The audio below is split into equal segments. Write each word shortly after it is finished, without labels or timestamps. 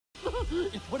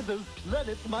It's one of those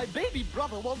planets my baby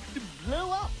brother wants to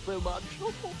blow up so much.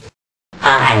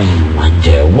 I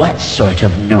wonder what sort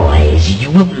of noise you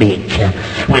will make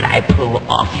when I pull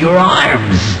off your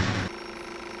arms.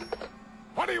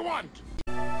 What do you want?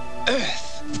 Earth.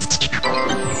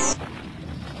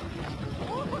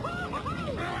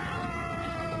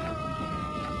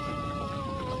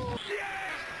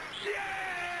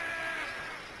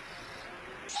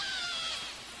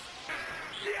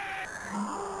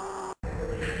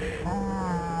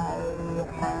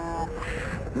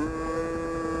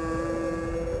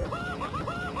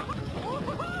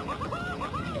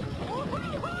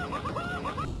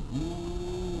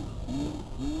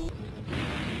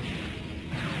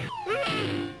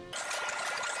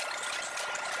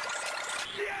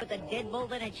 With a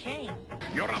deadbolt and a chain.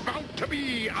 You're about to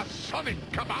be a sonic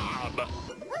kebab.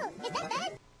 Is that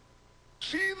bad?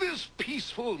 See this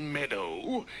peaceful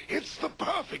meadow? It's the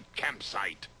perfect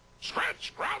campsite.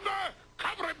 Scratch, grounder,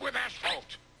 cover it with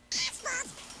asphalt. Asphalt?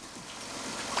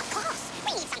 Of course.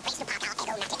 We need some place to park our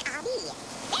aeronautic RV.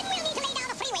 Then we'll need to lay down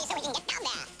a freeway so we can get down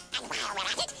there. And while we're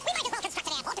at it, we might as well construct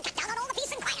an airport to cut down on all the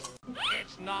peace and quiet.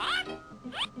 It's not?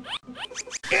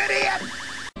 Idiot!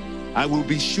 I will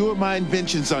be sure my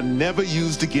inventions are never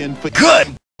used again for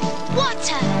Good!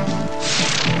 Water!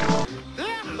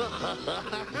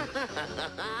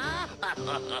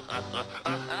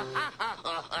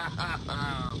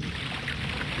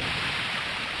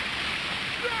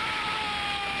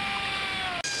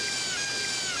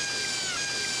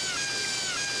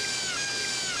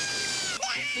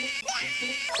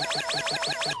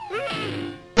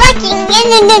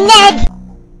 Working in the net!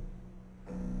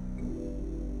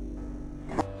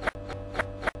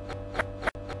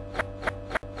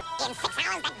 In 6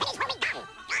 hours, that village will be done.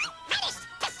 Vanished,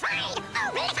 destroyed,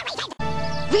 obliterated.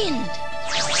 Wind.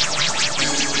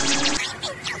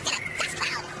 Dust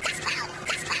cloud.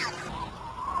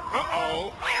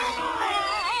 Uh-oh.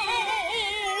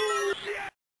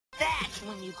 That's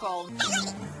when you call.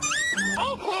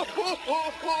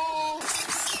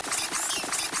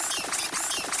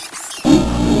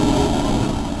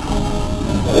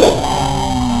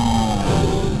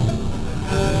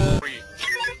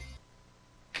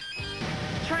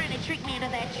 Trying to trick me into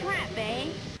that trap,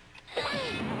 babe.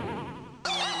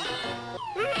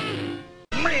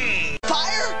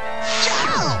 Fire!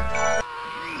 Jump!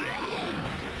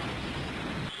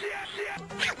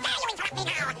 How dare you interrupt me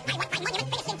now? I want my monument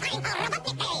finished in time for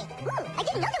Robotnik Day. Ooh, I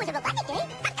didn't know there was a Robotnik Day.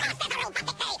 Of course there's a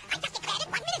Robotnik Day. I just declared it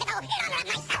 1 minute ago in honor of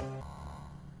myself.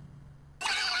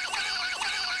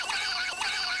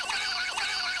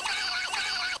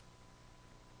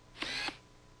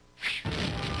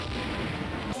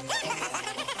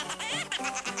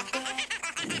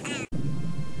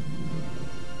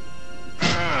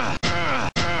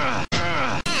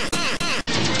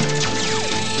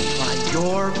 By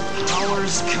your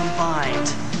powers combined,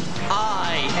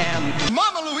 I am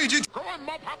Mama Luigi! Go and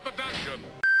mop up the dungeon.